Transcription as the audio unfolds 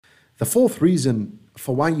The fourth reason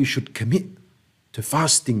for why you should commit to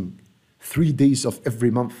fasting 3 days of every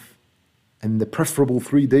month, and the preferable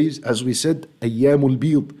 3 days, as we said, Ayyamul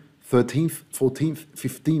Bid, 13th, 14th,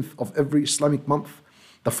 15th of every Islamic month.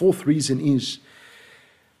 The fourth reason is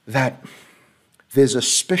that there's a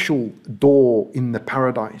special door in the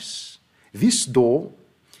paradise. This door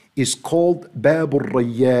is called Babur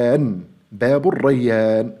Rayyan. Babur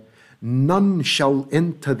Rayyan. None shall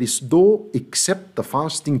enter this door except the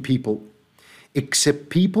fasting people, except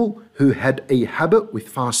people who had a habit with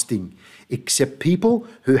fasting, except people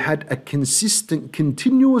who had a consistent,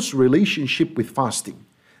 continuous relationship with fasting.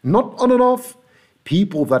 Not on and off,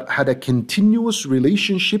 people that had a continuous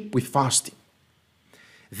relationship with fasting.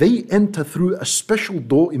 They enter through a special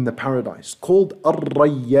door in the paradise called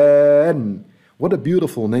Ar-Rayyan. What a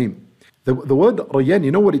beautiful name. The word Rayyan,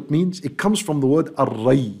 you know what it means? It comes from the word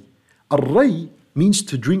Ar-Ray. Ar-Ray means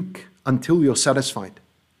to drink until you're satisfied.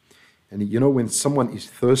 And you know when someone is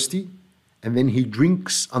thirsty and then he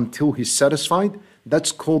drinks until he's satisfied,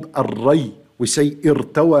 that's called Ar-Ray. We say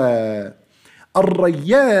Irtawa.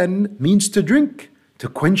 Ar-Rayyan means to drink, to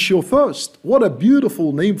quench your thirst. What a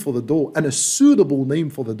beautiful name for the door and a suitable name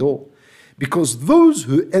for the door. Because those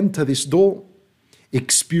who enter this door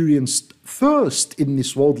experienced thirst in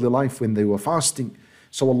this worldly life when they were fasting.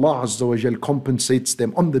 So Allah Azza wa Jal compensates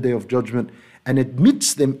them on the Day of Judgment and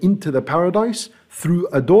admits them into the paradise through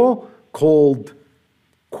a door called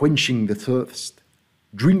quenching the thirst,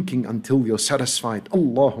 drinking until you're satisfied.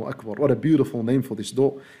 Allahu Akbar. What a beautiful name for this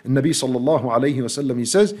door. And Nabi sallallahu alayhi wa sallam, he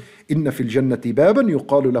says, إِنَّ فِي الْجَنَّةِ بَابًا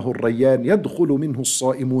يُقَالُ لَهُ الرَّيَّانِ يَدْخُلُ مِنْهُ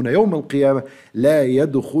الصَّائِمُونَ يَوْمَ الْقِيَامَةِ لَا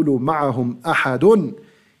يَدْخُلُ مَعَهُمْ أَحَدٌ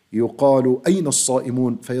يُقَالُ أَيْنَ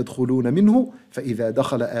الصَّائِمُونَ فَيَدْخُلُونَ مِنْهُ فَإِذَا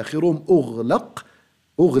دَخَلَ آخِرُهُمْ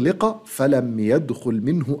أُغْلِقَ فَلَمْ يَدْخُلْ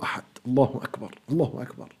مِنْهُ أَحَدٌ. Allahu Akbar. Allahu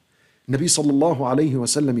Akbar. Nabi sallallahu alayhi wa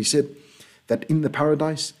sallam, he said that in the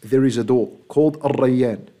paradise there is a door called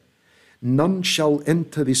Ar-Rayyan. None shall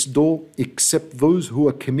enter this door except those who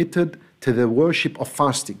are committed to the worship of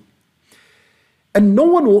fasting. And no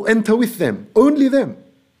one will enter with them, only them.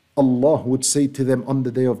 Allah would say to them on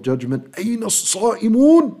the Day of Judgment, أَيْنَ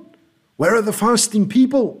الصَّائِمُونَ? Where are the fasting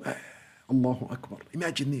people? Allahu Akbar.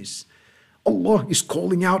 Imagine this. Allah is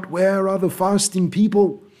calling out, where are the fasting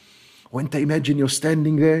people? When to imagine you're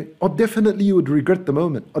standing there, or definitely you would regret the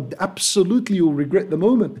moment. Or absolutely you will regret the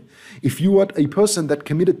moment. If you are a person that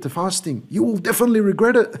committed to fasting, you will definitely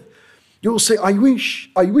regret it. You will say, I wish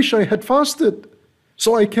I had fasted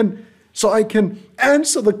so I can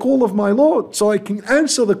answer the call of my Lord, so I can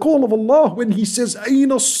answer the call of Allah when He says,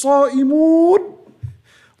 Aina as-sa'imun?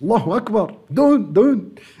 Allahu Akbar.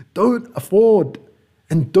 Don't afford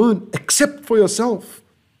and don't accept for yourself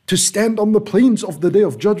to stand on the plains of the Day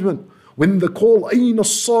of Judgment when the call, Aina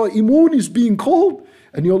as-sa'imun, is being called,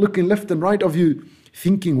 and you're looking left and right of you,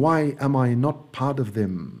 thinking, why am I not part of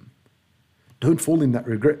them? Don't fall in that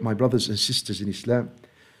regret, my brothers and sisters in Islam.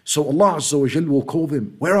 So Allah Azza wa Jal will call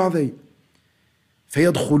them. Where are they?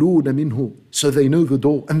 فَيَدْخُلُونَ مِنْهُ. So they know the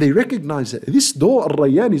door and they recognize it. This door,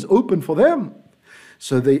 Ar-Rayyan, is open for them.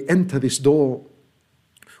 So they enter this door.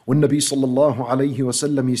 When Nabi sallallahu alayhi wa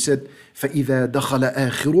sallam, he said, فَإِذَا دَخَلَ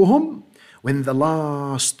آخِرُهُمْ. When the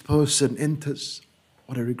last person enters,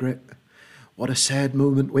 what a regret, what a sad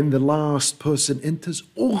moment. When the last person enters,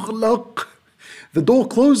 أُغْلَقْ. The door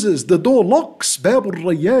closes, the door locks. Babur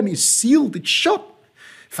Rayyan is sealed, it's shut.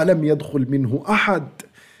 فَلَمْ يَدْخُلْ مِنْهُ أَحَدٍ.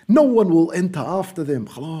 No one will enter after them.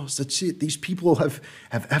 Khalas, that's it. These people have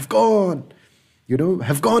gone,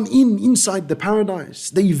 have gone inside the paradise.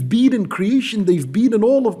 They've beaten creation, they've beaten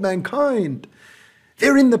all of mankind.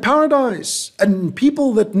 They're in the paradise. And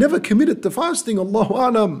people that never committed to fasting, Allahu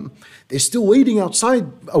Alam, they're still waiting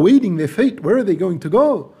outside, awaiting their fate. Where are they going to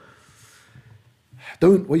go?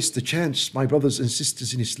 Don't waste the chance, my brothers and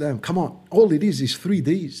sisters in Islam. Come on, all it is 3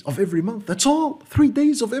 days of every month. That's all, 3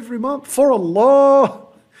 days of every month. For Allah,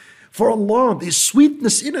 there's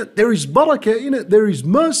sweetness in it. There is barakah in it. There is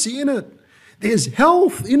mercy in it. There's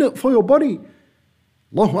health in it for your body.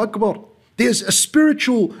 Allahu Akbar. There's a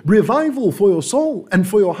spiritual revival for your soul and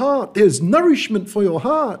for your heart. There's nourishment for your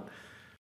heart.